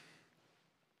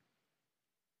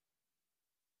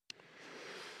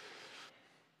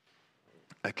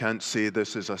I can't say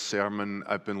this is a sermon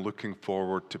I've been looking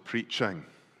forward to preaching.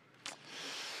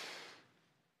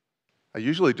 I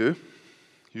usually do.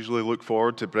 Usually look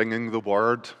forward to bringing the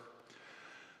word,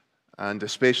 and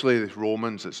especially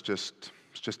Romans. It's just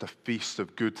a feast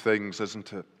of good things,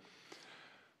 isn't it?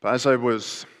 But as I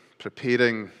was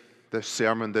preparing this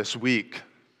sermon this week,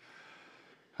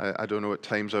 I don't know, at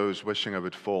times I was wishing I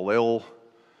would fall ill.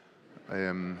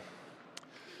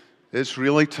 It's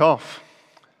really tough.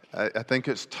 I think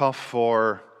it's tough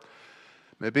for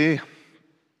maybe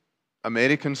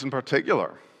Americans in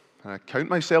particular. I count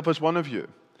myself as one of you.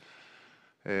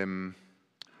 In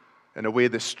a way,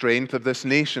 the strength of this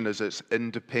nation is its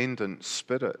independent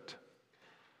spirit.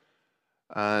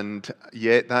 And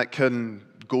yet that can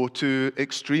go to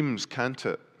extremes, can't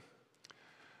it?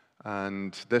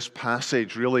 And this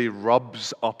passage really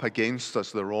rubs up against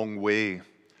us the wrong way.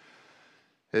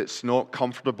 It's not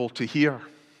comfortable to hear.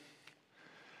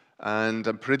 And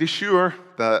I'm pretty sure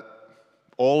that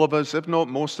all of us, if not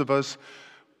most of us,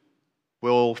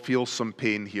 will feel some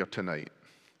pain here tonight.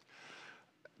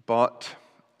 But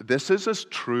this is as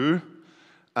true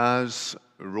as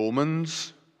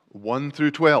Romans 1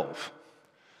 through 12.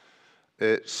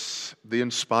 It's the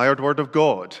inspired Word of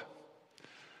God.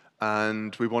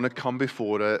 And we want to come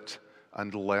before it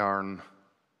and learn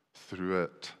through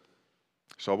it.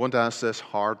 So I want to ask this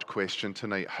hard question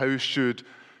tonight. How should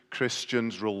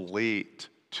Christians relate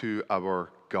to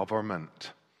our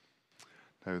government?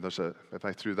 Now, if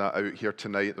I threw that out here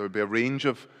tonight, there would be a range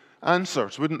of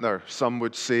answers, wouldn't there? Some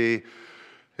would say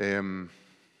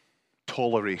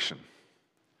toleration.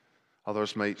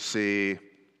 Others might say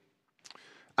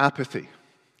apathy,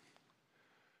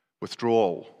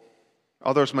 withdrawal.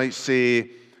 Others might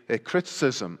say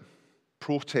criticism,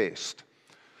 protest.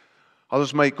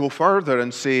 Others might go further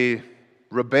and say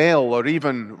rebel or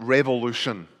even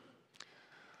revolution.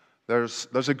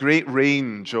 There's a great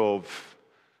range of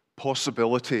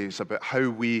possibilities about how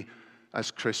we as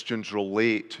Christians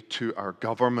relate to our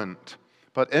government.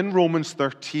 But in Romans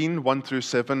 13, 1 through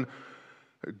 7,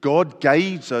 God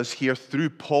guides us here through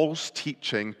Paul's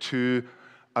teaching to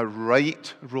a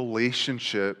right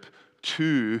relationship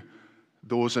to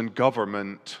those in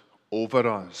government over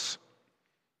us,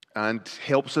 and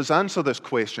helps us answer this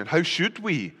question. How should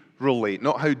we relate?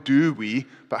 Not how do we,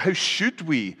 but how should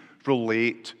we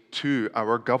relate to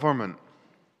our government?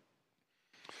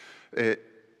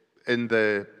 In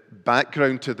the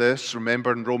background to this,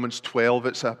 remember in Romans 12,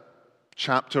 it's a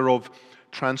chapter of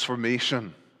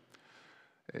transformation.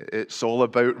 It's all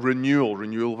about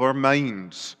renewal of our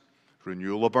minds,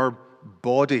 renewal of our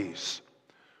bodies,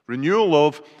 renewal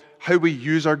of how we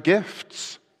use our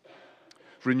gifts,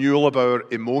 renewal of our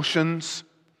emotions.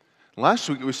 Last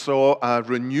week we saw a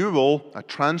renewal, a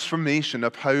transformation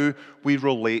of how we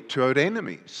relate to our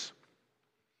enemies.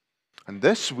 And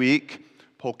this week,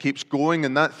 Paul keeps going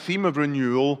in that theme of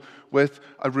renewal with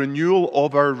a renewal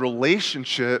of our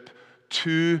relationship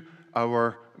to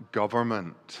our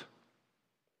government.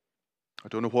 I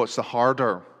don't know what's the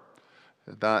harder,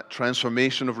 that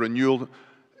transformation of renewal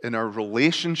in our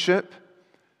relationship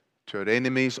to our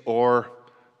enemies or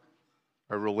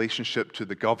our relationship to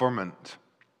the government.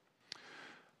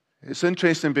 It's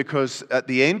interesting because at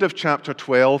the end of chapter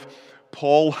 12,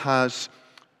 Paul has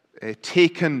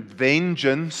taken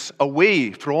vengeance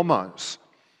away from us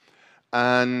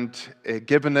and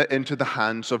given it into the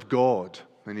hands of God.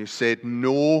 And he said,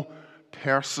 no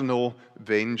personal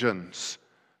vengeance.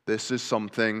 This is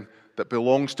something that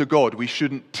belongs to God. We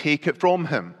shouldn't take it from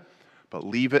him, but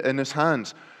leave it in his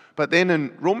hands. But then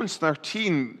in Romans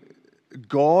 13,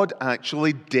 God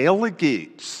actually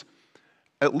delegates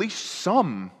at least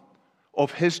some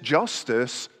of his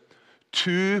justice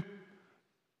to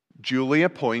duly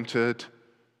appointed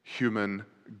human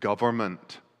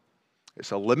government.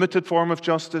 It's a limited form of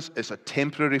justice, it's a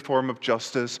temporary form of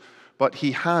justice, but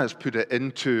he has put it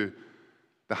into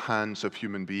the hands of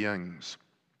human beings.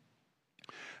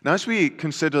 Now, as we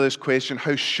consider this question,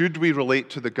 how should we relate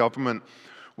to the government?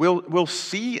 We'll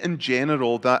see in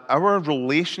general that our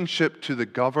relationship to the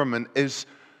government is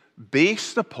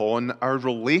based upon our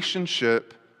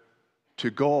relationship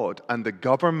to God and the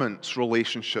government's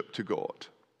relationship to God.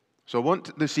 So I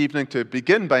want this evening to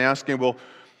begin by asking, well,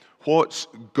 what's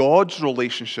God's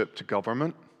relationship to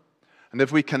government? And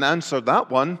if we can answer that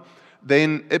one,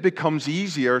 then it becomes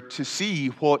easier to see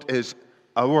what is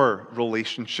our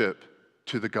relationship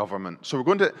to the government. So we're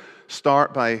going to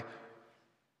start by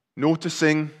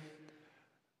noticing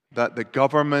that the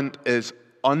government is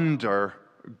under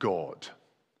God.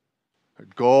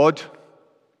 God,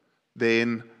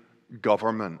 then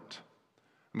government.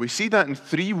 We see that in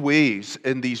three ways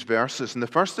in these verses. And the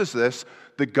first is this: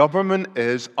 the government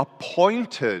is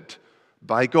appointed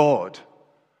by God,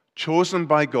 chosen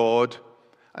by God,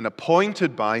 and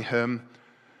appointed by Him.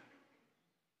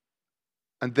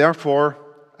 And therefore,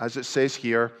 as it says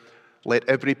here, let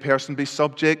every person be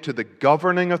subject to the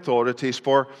governing authorities,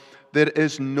 for there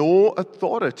is no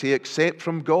authority except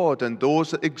from God, and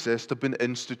those that exist have been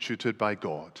instituted by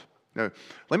God. Now,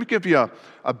 let me give you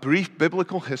a brief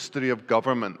biblical history of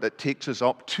government that takes us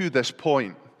up to this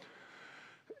point.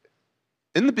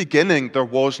 In the beginning, there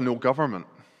was no government,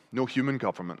 no human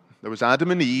government. There was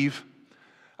Adam and Eve,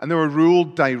 and they were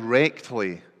ruled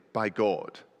directly by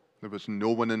God. There was no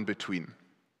one in between.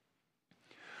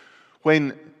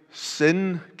 When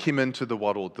sin came into the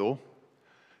world, though,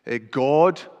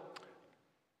 God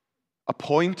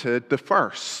appointed the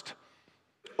first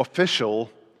official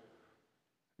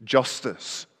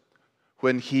justice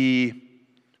when He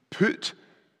put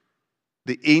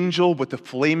the angel with the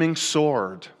flaming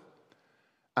sword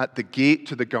at the gate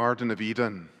to the Garden of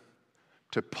Eden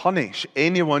to punish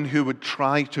anyone who would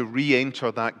try to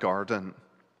re-enter that garden.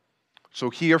 So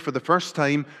here, for the first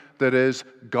time, there is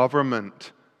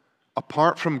government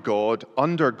apart from God,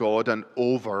 under God, and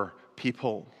over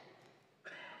people.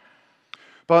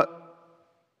 But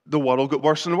the world got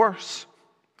worse and worse.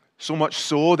 So much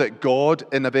so that God,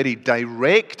 in a very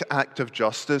direct act of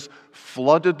justice,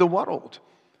 flooded the world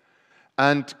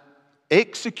and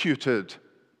executed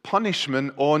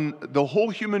punishment on the whole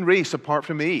human race apart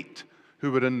from 8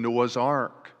 who were in Noah's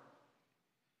ark.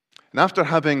 And after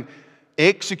having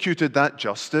executed that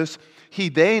justice, He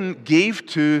then gave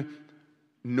to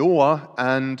Noah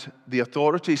and the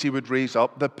authorities He would raise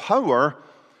up the power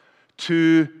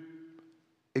to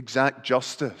exact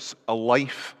justice, a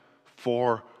life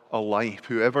for a life.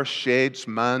 Whoever sheds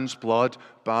man's blood,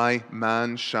 by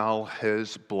man shall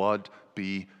his blood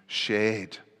be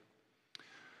shed.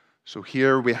 So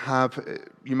here we have,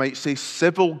 you might say,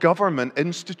 civil government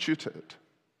instituted.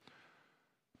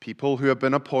 People who have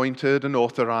been appointed and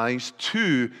authorized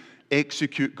to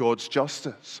execute God's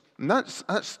justice. And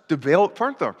that's developed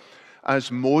further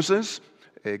as Moses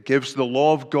gives the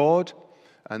law of God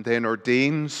and then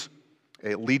ordains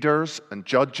leaders and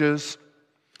judges.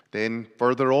 Then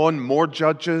further on, more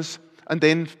judges, and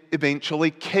then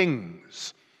eventually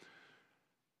kings,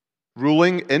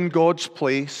 ruling in God's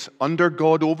place, under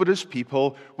God, over His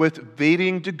people, with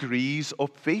varying degrees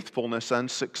of faithfulness and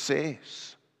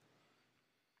success.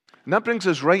 And that brings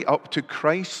us right up to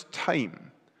Christ's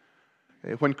time.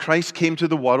 When Christ came to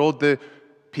the world, the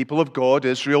people of God,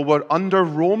 Israel, were under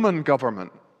Roman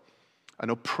government,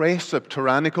 an oppressive,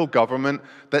 tyrannical government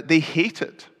that they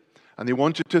hated and they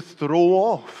wanted to throw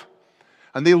off.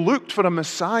 And they looked for a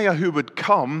Messiah who would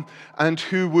come and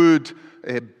who would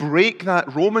break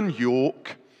that Roman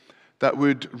yoke, that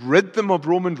would rid them of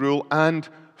Roman rule and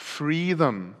free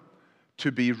them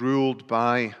to be ruled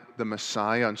by the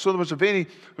Messiah. And so there was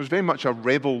very much a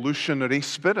revolutionary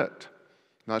spirit.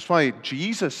 And that's why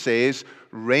Jesus says,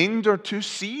 render to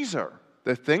Caesar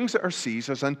the things that are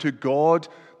Caesar's, and to God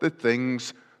the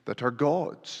things that are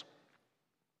God's.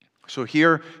 So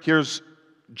here's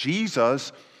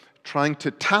Jesus trying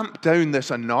to tamp down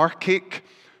this anarchic,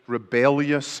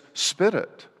 rebellious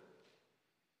spirit.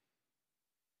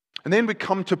 And then we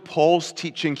come to Paul's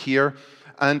teaching here,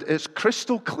 and it's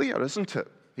crystal clear, isn't it?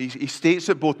 He states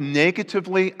it both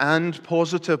negatively and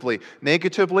positively.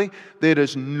 Negatively, there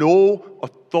is no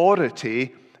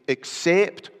authority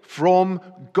except from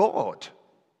God.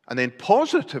 And then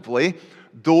positively,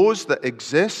 those that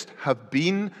exist have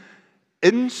been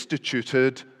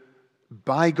instituted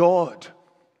by God.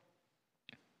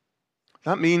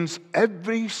 That means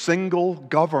every single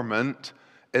government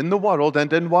in the world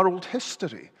and in world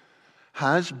history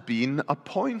has been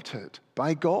appointed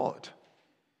by God.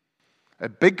 A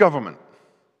big government,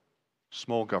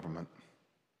 small government,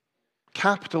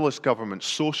 capitalist governments,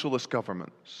 socialist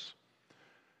governments,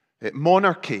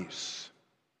 monarchies,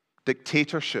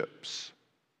 dictatorships,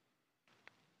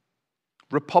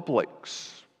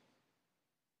 republics.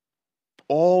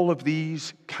 All of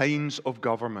these kinds of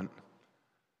government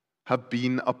have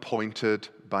been appointed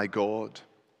by God.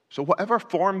 So whatever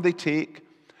form they take,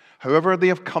 however they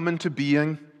have come into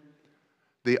being,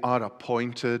 they are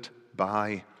appointed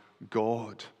by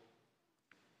God.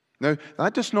 Now,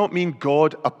 that does not mean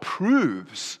God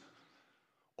approves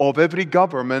of every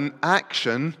government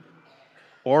action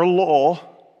or law,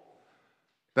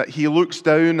 that He looks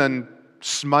down and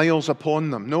smiles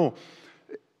upon them. No.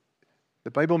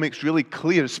 The Bible makes really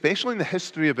clear, especially in the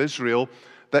history of Israel,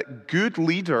 that good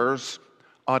leaders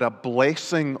are a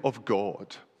blessing of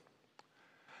God.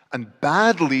 And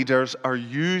bad leaders are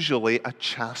usually a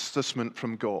chastisement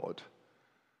from God.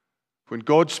 When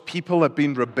God's people have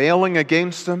been rebelling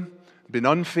against Him, been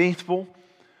unfaithful,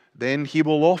 then He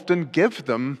will often give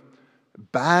them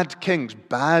bad kings,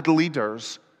 bad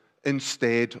leaders,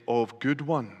 instead of good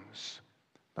ones.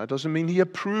 That doesn't mean He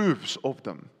approves of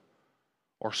them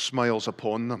or smiles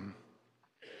upon them.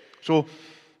 So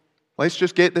let's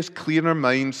just get this clear in our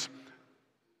minds.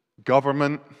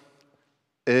 Government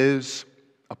is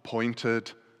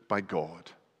appointed by God.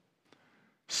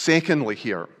 Secondly,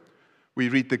 here, we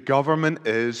read the government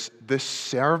is the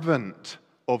servant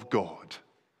of God.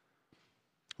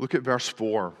 Look at verse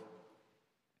 4.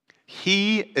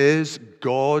 He is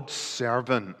God's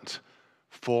servant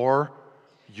for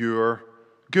your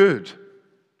good.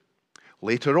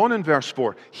 Later on in verse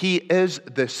 4, He is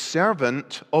the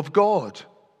servant of God.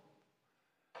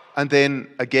 And then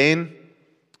again,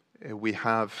 we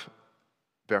have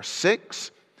verse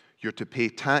 6. You're to pay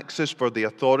taxes, for the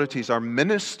authorities are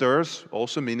ministers,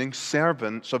 also meaning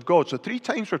servants of God. So 3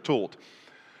 times we're told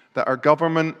that our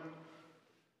government,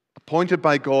 appointed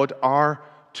by God, are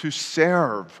to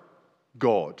serve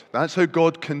God. That's how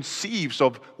God conceives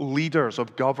of leaders,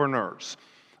 of governors,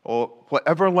 or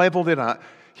whatever level they're at.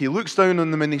 He looks down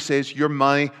on them and He says, you're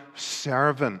my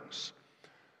servants.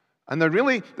 And there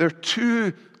are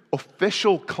 2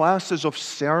 official classes of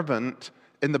servant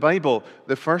in the Bible.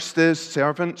 The first is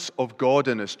servants of God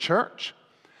in His church,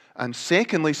 and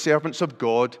secondly, servants of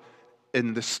God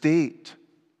in the state.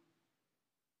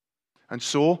 And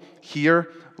so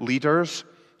here, leaders,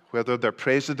 whether they're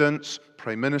presidents,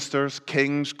 prime ministers,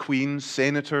 kings, queens,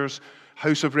 senators,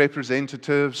 House of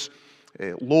Representatives,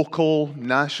 local,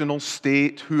 national,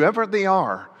 state, whoever they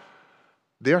are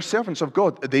servants of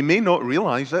God. They may not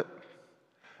realize it.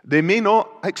 They may not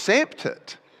accept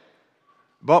it.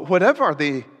 But whatever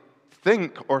they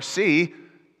think or say,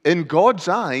 in God's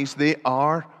eyes, they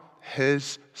are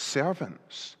His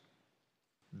servants.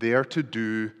 They are to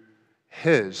do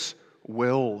His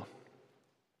will.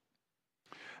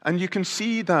 And you can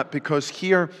see that because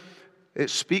here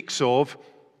it speaks of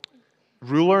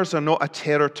rulers are not a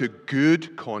terror to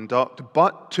good conduct,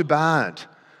 but to bad.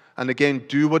 And again,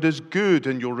 do what is good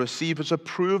and you'll receive His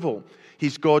approval.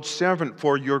 He's God's servant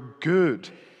for your good.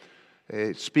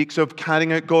 It speaks of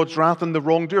carrying out God's wrath on the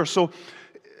wrongdoer. So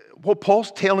what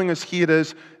Paul's telling us here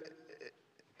is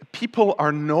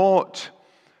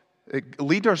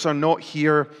leaders are not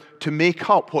here to make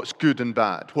up what's good and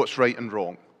bad, what's right and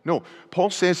wrong. No,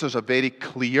 Paul says there's a very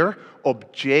clear,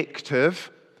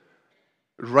 objective,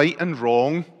 right and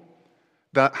wrong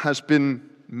that has been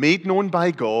made known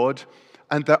by God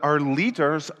and that our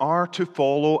leaders are to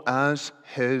follow as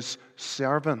His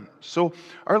servants. So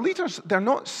our leaders, they're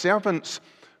not servants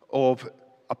of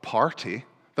a party.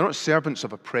 They're not servants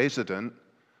of a president.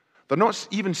 They're not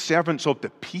even servants of the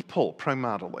people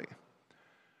primarily.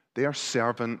 They are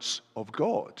servants of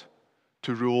God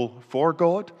to rule for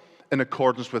God in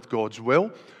accordance with God's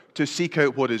will, to seek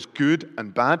out what is good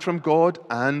and bad from God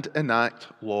and enact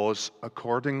laws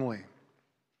accordingly.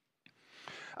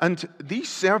 And these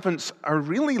servants are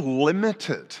really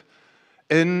limited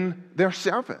in their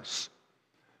service.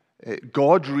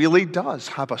 God really does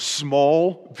have a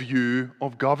small view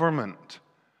of government.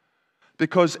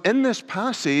 Because in this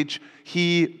passage,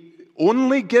 He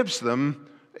only gives them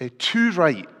 2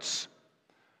 rights.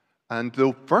 And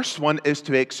the first one is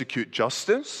to execute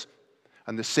justice.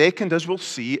 And the second, as we'll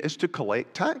see, is to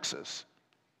collect taxes.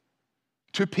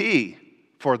 To pay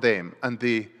for them and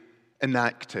the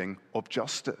enacting of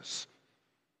justice.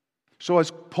 So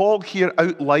as Paul here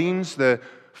outlines the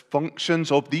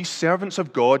functions of these servants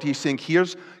of God, he's saying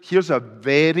here's a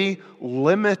very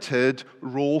limited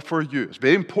role for you. It's a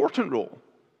very important role,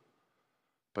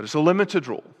 but it's a limited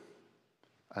role.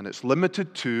 And it's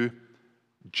limited to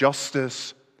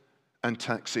justice and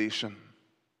taxation.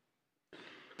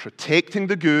 Protecting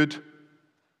the good,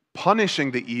 punishing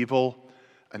the evil,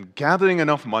 and gathering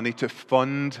enough money to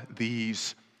fund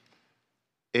these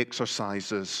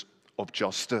exercises of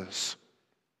justice.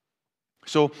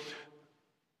 So,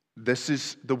 this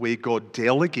is the way God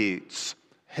delegates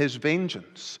His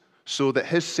vengeance, so that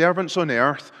His servants on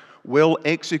earth will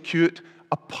execute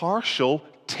a partial,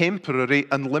 temporary,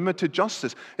 and limited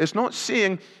justice. It's not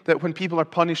saying that when people are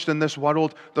punished in this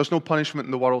world, there's no punishment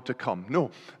in the world to come.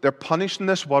 No, they're punished in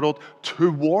this world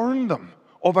to warn them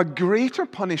of a greater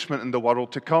punishment in the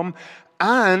world to come,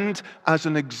 and as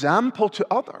an example to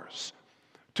others,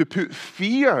 to put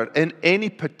fear in any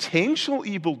potential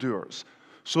evildoers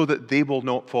so that they will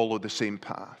not follow the same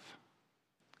path.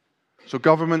 So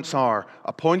governments are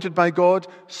appointed by God,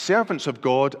 servants of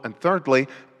God, and thirdly,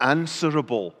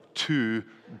 answerable to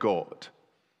God.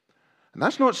 And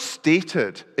that's not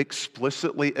stated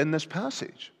explicitly in this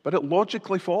passage, but it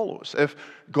logically follows. If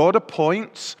God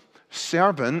appoints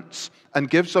servants and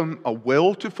gives them a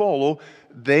will to follow,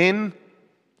 then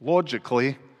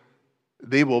logically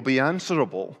they will be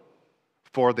answerable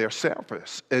for their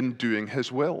service in doing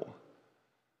his will.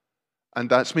 And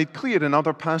that's made clear in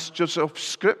other passages of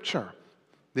Scripture.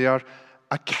 They are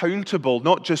accountable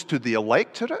not just to the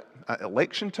electorate at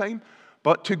election time,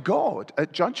 but to God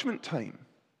at judgment time.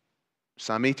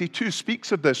 Psalm 82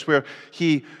 speaks of this, where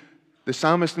the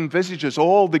psalmist envisages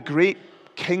all the great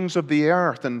kings of the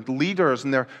earth and leaders,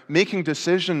 and they're making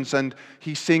decisions, and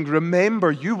he's saying,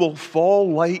 remember, you will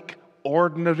fall like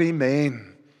ordinary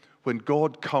men when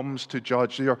God comes to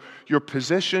judge. Your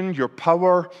position, your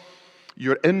power,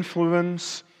 your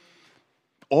influence,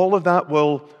 all of that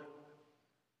will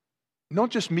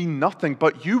not just mean nothing,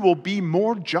 but you will be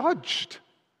more judged.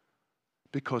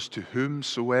 Because to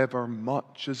whomsoever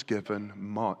much is given,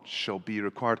 much shall be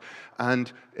required. And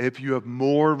if you have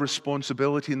more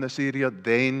responsibility in this area,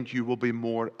 then you will be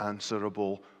more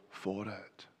answerable for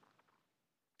it.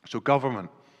 So government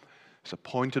is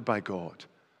appointed by God,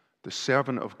 the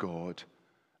servant of God,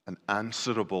 and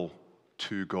answerable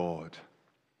to God.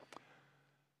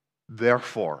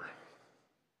 Therefore,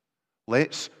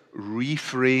 let's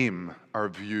reframe our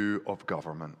view of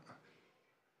government.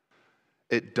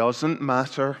 It doesn't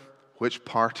matter which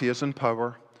party is in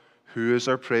power, who is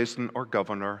our president or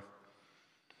governor.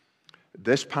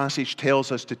 This passage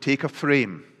tells us to take a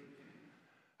frame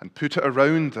and put it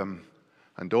around them,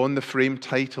 and on the frame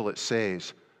title it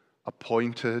says,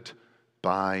 appointed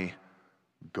by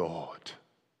God.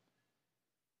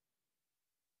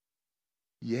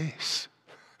 Yes,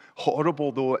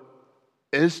 horrible though it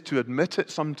is to admit it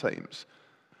sometimes,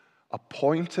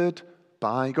 appointed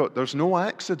by God. There's no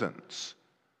accidents.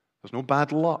 There's no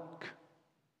bad luck.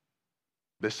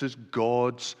 This is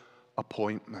God's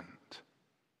appointment.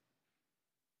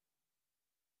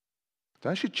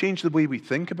 That should change the way we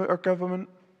think about our government,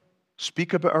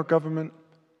 speak about our government,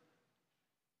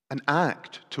 and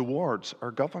act towards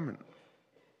our government.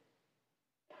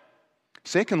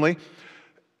 Secondly,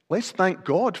 let's thank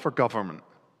God for government.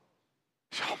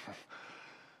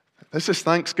 This is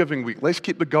Thanksgiving week. Let's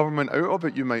keep the government out of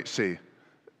it, you might say.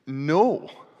 No.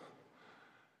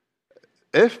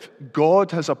 If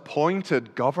God has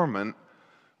appointed government,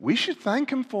 we should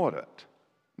thank him for it.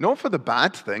 Not for the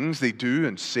bad things they do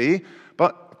and say,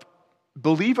 but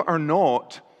believe it or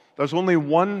not, there's only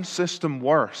one system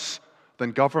worse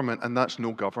than government, and that's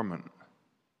no government.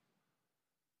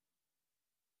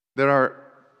 There are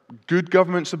good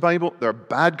governments in the Bible, there are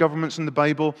bad governments in the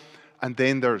Bible, and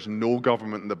then there's no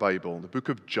government in the Bible. The book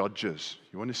of Judges.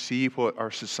 You want to see what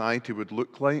our society would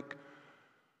look like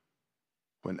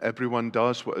when everyone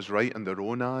does what is right in their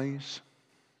own eyes?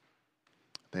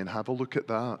 Then have a look at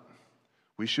that.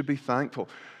 We should be thankful.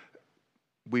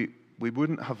 We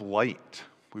wouldn't have light.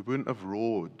 We wouldn't have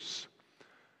roads.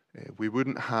 We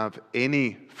wouldn't have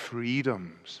any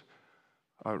freedoms.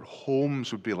 Our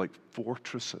homes would be like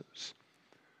fortresses.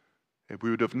 We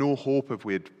would have no hope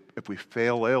if we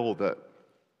fell ill that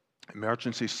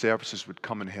emergency services would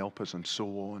come and help us and so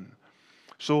on.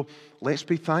 So let's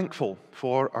be thankful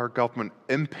for our government.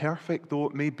 Imperfect though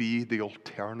it may be, the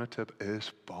alternative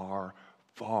is far,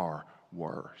 far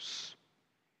worse.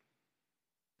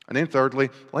 And then thirdly,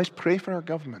 let's pray for our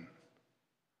government.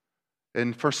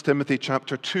 In 1 Timothy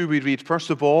chapter 2, we read,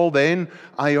 first of all, then,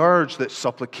 I urge that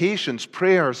supplications,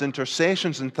 prayers,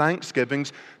 intercessions, and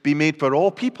thanksgivings be made for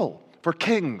all people, for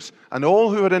kings, and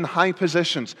all who are in high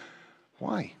positions.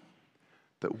 Why?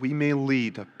 That we may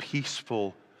lead a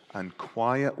peaceful and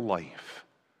quiet life,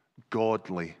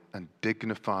 godly and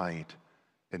dignified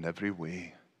in every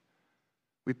way.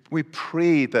 We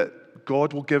pray that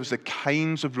God will give us the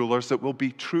kinds of rulers that will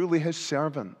be truly his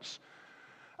servants.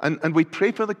 And we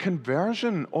pray for the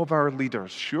conversion of our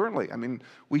leaders, surely. I mean,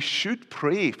 we should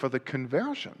pray for the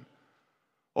conversion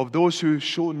of those who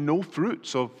show no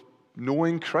fruits of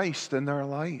knowing Christ in their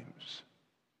lives.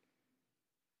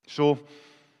 So,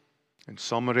 in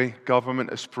summary,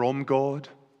 government is from God,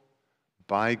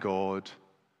 by God,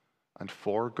 and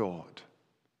for God.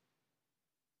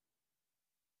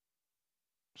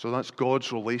 So that's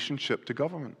God's relationship to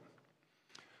government.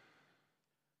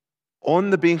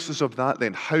 On the basis of that,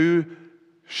 then, how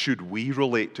should we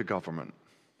relate to government?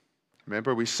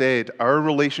 Remember, we said our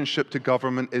relationship to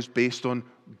government is based on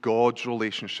God's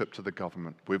relationship to the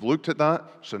government. We've looked at that,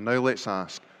 so now let's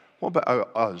ask, what about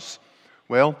us?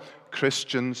 Well,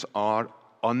 Christians are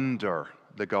under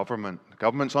the government. The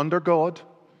government's under God,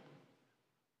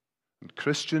 and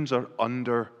Christians are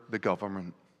under the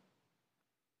government.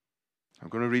 I'm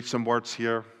going to read some words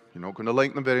here. You're not going to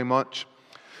like them very much.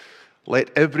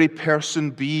 Let every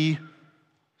person be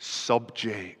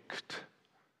subject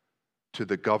to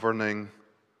the governing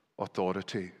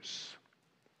authorities.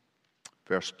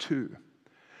 Verse 2.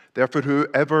 Therefore,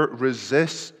 whoever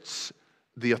resists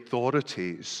the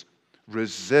authorities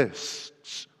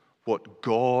resists what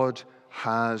God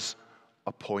has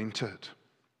appointed.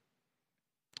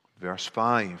 Verse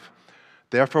 5.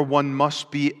 Therefore, one must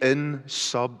be in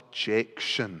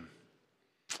subjection.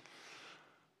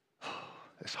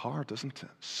 It's hard, isn't it?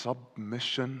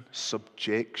 Submission,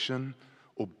 subjection,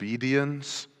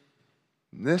 obedience.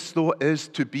 This, though, is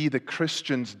to be the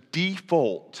Christian's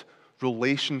default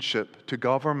relationship to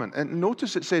government. And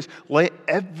notice it says, let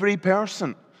every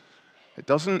person. It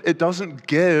doesn't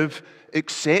give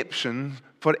exception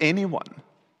for anyone.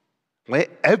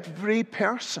 Let every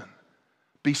person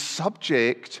be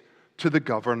subject to the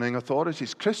governing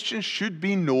authorities. Christians should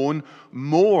be known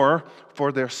more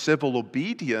for their civil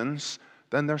obedience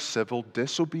than their civil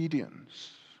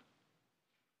disobedience.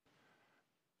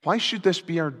 Why should this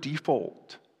be our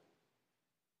default?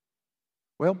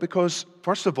 Well, because,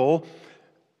 first of all,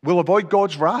 we'll avoid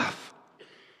God's wrath.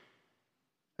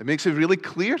 It makes it really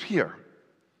clear here.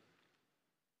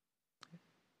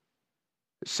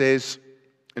 It says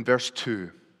in verse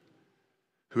 2,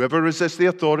 whoever resists the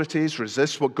authorities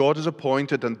resists what God has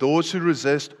appointed, and those who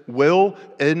resist will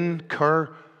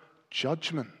incur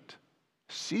judgment.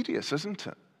 Serious, isn't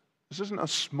it? This isn't a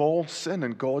small sin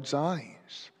in God's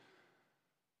eyes.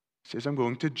 He says, I'm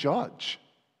going to judge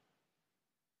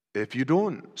if you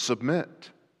don't submit.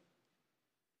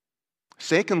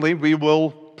 Secondly, we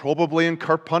will probably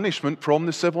incur punishment from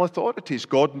the civil authorities.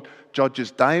 God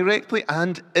judges directly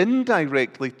and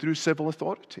indirectly through civil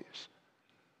authorities.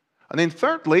 And then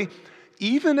thirdly,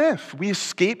 even if we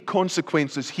escape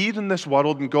consequences here in this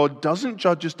world and God doesn't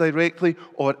judge us directly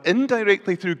or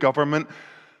indirectly through government,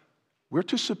 we're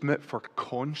to submit for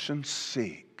conscience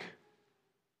sake,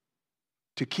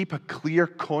 to keep a clear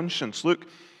conscience. Look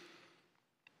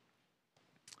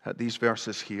at these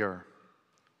verses here.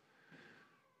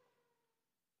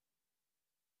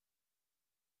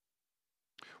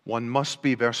 One must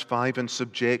be, verse 5, in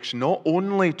subjection, not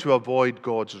only to avoid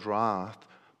God's wrath,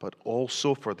 but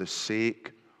also for the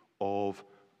sake of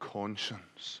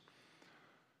conscience.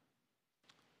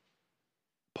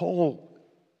 Paul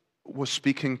was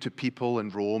speaking to people in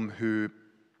Rome who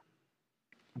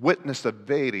witnessed a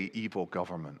very evil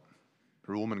government,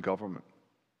 Roman government.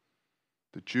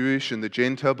 The Jewish and the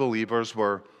Gentile believers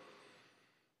were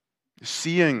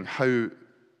seeing how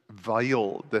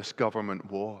vile this government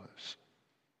was.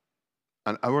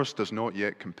 And ours does not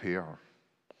yet compare.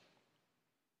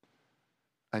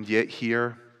 And yet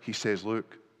here he says,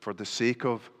 look, for the sake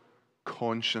of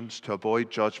conscience, to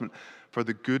avoid judgment, for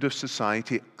the good of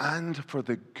society, and for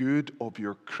the good of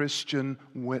your Christian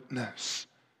witness,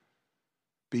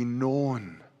 be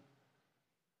known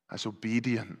as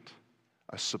obedient,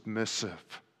 as submissive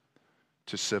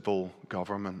to civil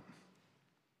government.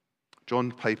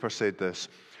 John Piper said this,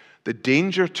 the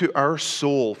danger to our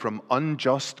soul from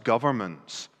unjust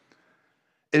governments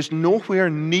is nowhere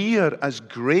near as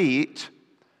great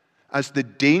as the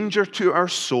danger to our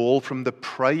soul from the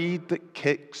pride that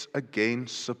kicks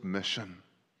against submission.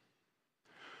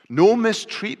 No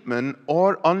mistreatment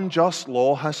or unjust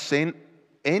law has sent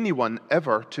anyone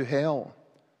ever to hell.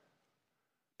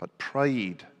 But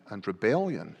pride and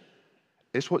rebellion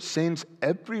is what sends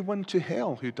everyone to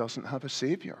hell who doesn't have a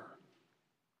Savior.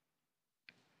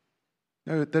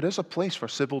 Now, there is a place for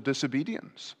civil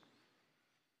disobedience.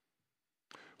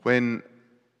 When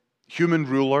human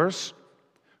rulers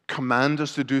command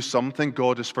us to do something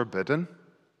God has forbidden,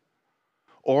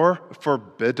 or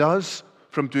forbid us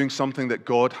from doing something that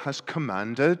God has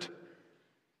commanded,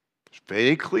 it's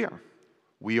very clear.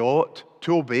 We ought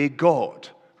to obey God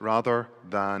rather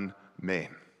than men.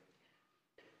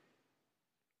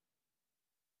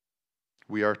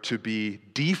 We are to be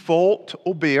default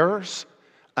obeyers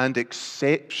and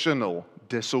exceptional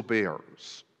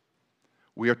disobeyers.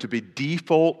 We are to be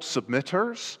default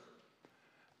submitters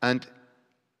and,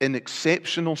 in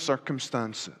exceptional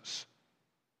circumstances,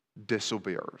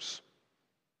 disobeyers.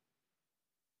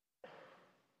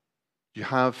 You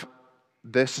have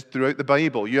this throughout the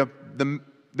Bible. You have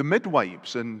the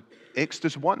midwives in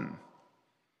Exodus 1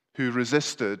 who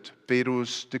resisted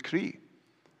Pharaoh's decree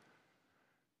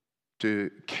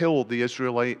to kill the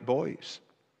Israelite boys.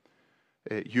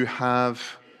 You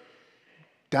have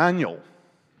Daniel,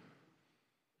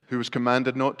 who was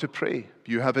commanded not to pray.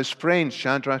 You have his friends,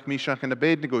 Shadrach, Meshach, and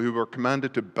Abednego, who were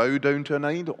commanded to bow down to an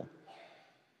idol.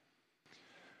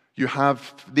 You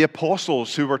have the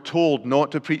apostles who were told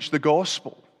not to preach the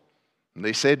gospel. And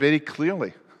they said very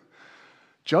clearly,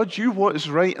 judge you what is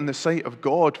right in the sight of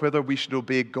God, whether we should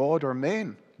obey God or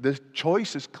men. The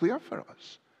choice is clear for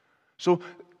us. So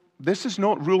this is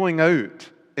not ruling out,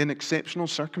 in exceptional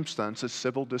circumstances,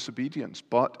 civil disobedience,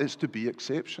 but it's to be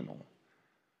exceptional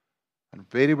and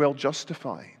very well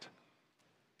justified.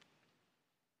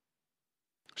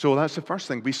 So that's the first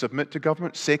thing. We submit to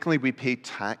government. Secondly, we pay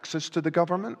taxes to the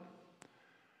government.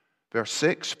 Verse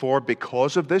 6, for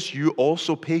because of this you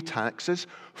also pay taxes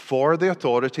for the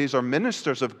authorities or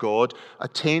ministers of God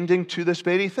attending to this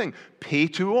very thing. Pay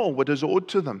to all what is owed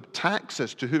to them.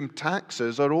 Taxes to whom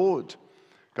taxes are owed.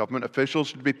 Government officials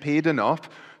should be paid enough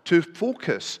to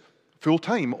focus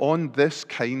full-time on this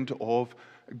kind of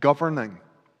governing.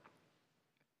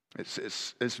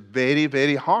 It's very,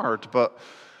 very hard, but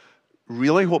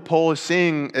really what Paul is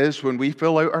saying is when we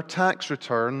fill out our tax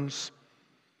returns,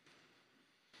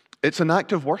 it's an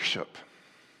act of worship.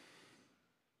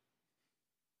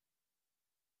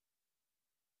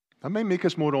 That might make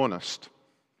us more honest.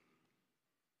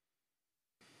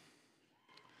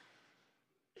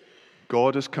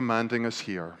 God is commanding us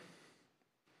here.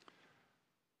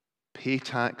 Pay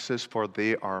taxes, for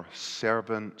they are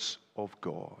servants of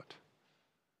God.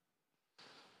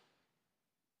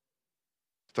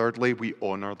 Thirdly, we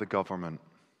honor the government.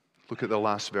 Look at the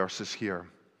last verses here.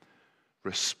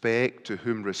 Respect to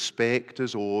whom respect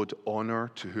is owed,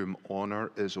 honor to whom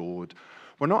honor is owed.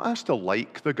 We're not asked to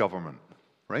like the government,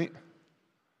 right?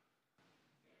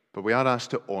 But we are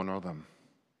asked to honor them.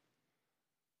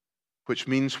 Which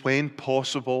means, when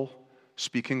possible,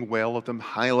 speaking well of them,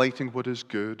 highlighting what is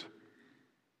good.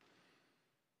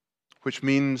 Which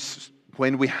means,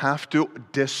 when we have to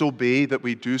disobey, that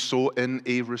we do so in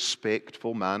a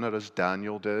respectful manner, as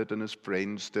Daniel did and his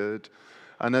friends did,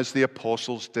 and as the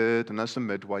apostles did, and as the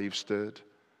midwives did.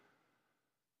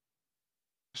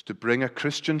 It's to bring a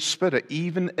Christian spirit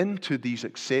even into these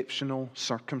exceptional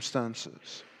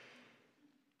circumstances.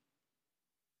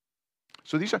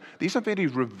 So these are very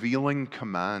revealing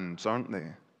commands, aren't they?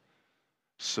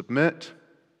 Submit,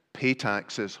 pay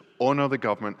taxes, honor the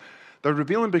government. They're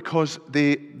revealing because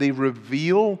they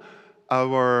reveal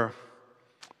our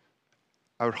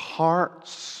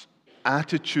heart's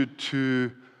attitude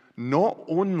to not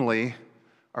only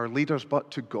our leaders,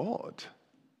 but to God.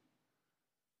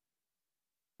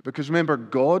 Because remember,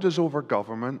 God is over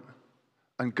government,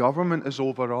 and government is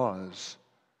over us.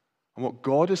 And what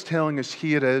God is telling us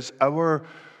here is our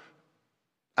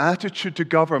attitude to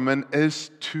government is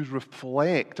to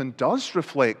reflect, and does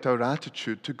reflect, our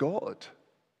attitude to God.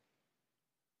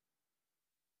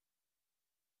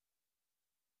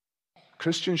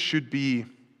 Christians should be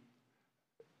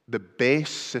the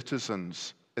best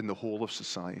citizens in the whole of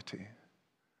society.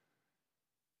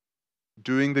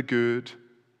 Doing the good,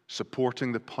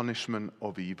 supporting the punishment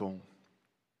of evil.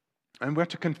 And we're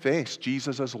to confess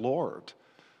Jesus as Lord.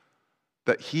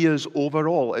 That He is over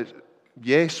all.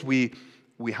 Yes, we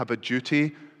have a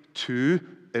duty to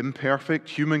imperfect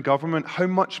human government. How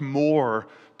much more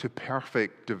to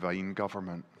perfect divine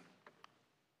government?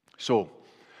 So,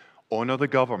 honor the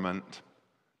government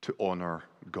to honor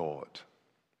God.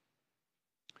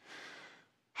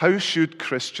 How should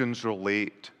Christians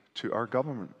relate to our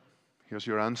government? Here's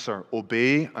your answer.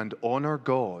 Obey and honor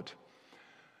God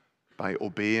by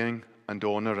obeying and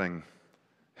honoring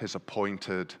His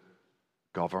appointed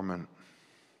government.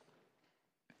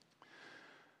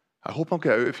 I hope I'll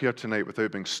get out of here tonight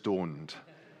without being stoned.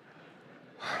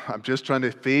 I'm just trying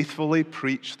to faithfully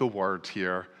preach the word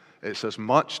here. It's as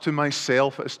much to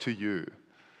myself as to you.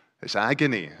 It's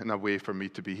agony in a way for me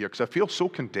to be here because I feel so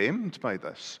condemned by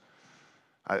this.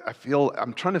 I feel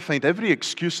I'm trying to find every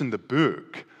excuse in the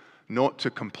book not to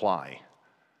comply.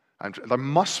 And there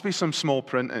must be some small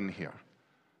print in here.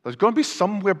 There's going to be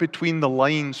somewhere between the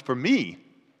lines for me.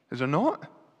 Is there not?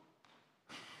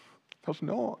 There's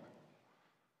not.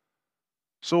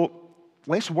 So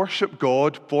let's worship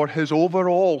God for His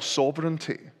overall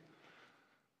sovereignty.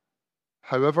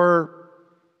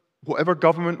 Whatever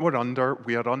government we're under,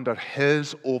 we are under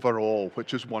His overall,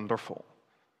 which is wonderful.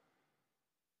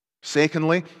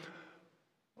 Secondly,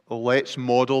 let's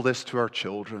model this to our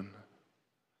children.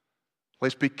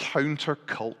 Let's be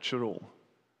countercultural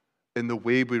in the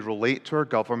way we relate to our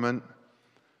government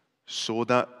so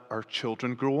that our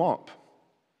children grow up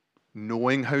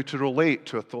knowing how to relate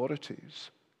to authorities.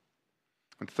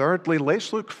 And thirdly,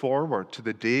 let's look forward to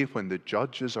the day when the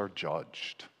judges are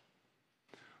judged,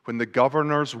 when the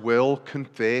governors will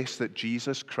confess that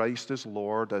Jesus Christ is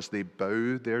Lord as they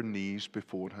bow their knees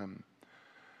before Him.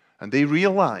 And they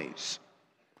realize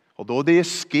Although they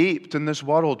escaped in this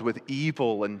world with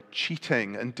evil and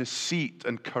cheating and deceit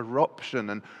and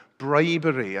corruption and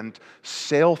bribery and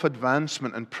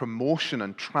self-advancement and promotion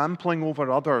and trampling over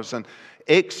others and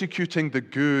executing the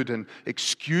good and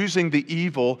excusing the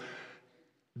evil,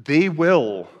 they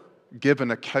will give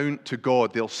an account to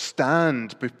God. They'll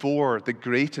stand before the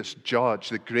greatest judge,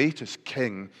 the greatest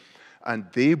king, and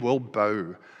they will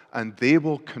bow and they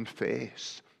will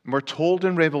confess. And we're told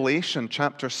in Revelation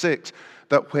chapter 6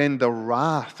 that when the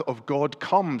wrath of God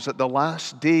comes at the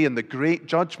last day in the great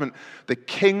judgment, the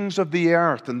kings of the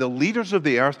earth and the leaders of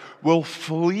the earth will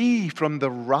flee from the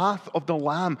wrath of the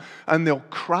Lamb, and they'll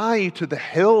cry to the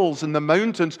hills and the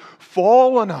mountains,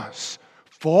 "Fall on us,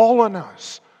 fall on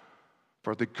us,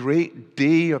 for the great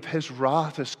day of his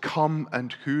wrath has come,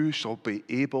 and who shall be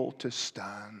able to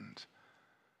stand?"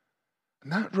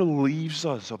 And that relieves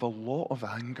us of a lot of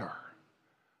anger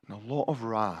and a lot of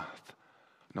wrath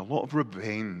and a lot of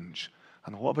revenge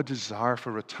and a lot of a desire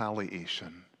for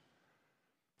retaliation.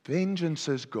 Vengeance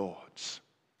is God's.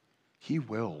 He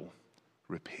will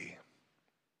repay.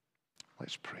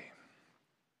 Let's pray.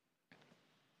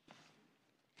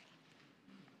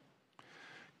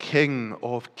 King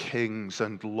of kings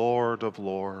and Lord of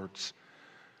lords,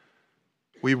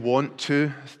 we want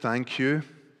to thank you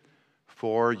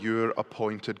for your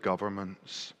appointed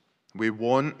governments. We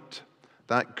want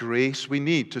that grace we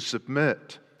need to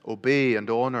submit, obey, and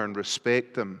honor and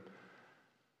respect them.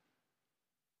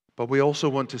 But we also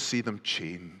want to see them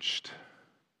changed.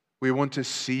 We want to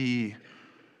see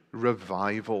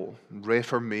revival,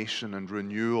 reformation, and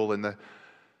renewal in the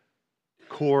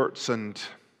courts and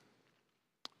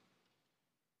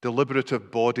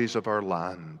deliberative bodies of our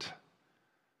land.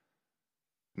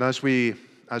 And as we,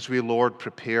 Lord,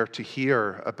 prepare to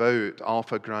hear about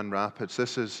Alpha Grand Rapids,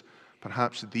 this is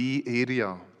perhaps the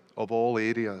area of all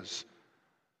areas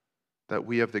that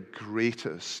we have the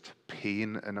greatest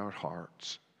pain in our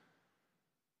hearts.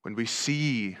 When we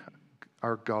see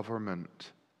our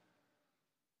government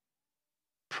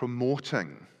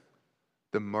promoting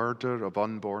the murder of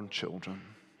unborn children,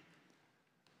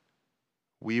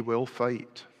 we will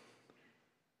fight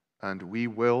and we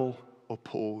will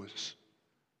oppose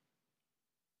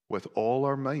with all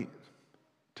our might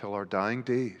till our dying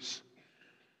days.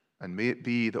 And may it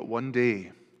be that one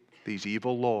day these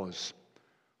evil laws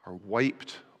are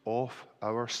wiped off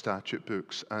our statute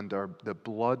books and the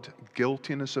blood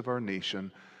guiltiness of our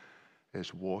nation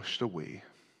is washed away.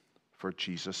 For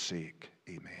Jesus' sake,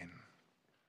 amen.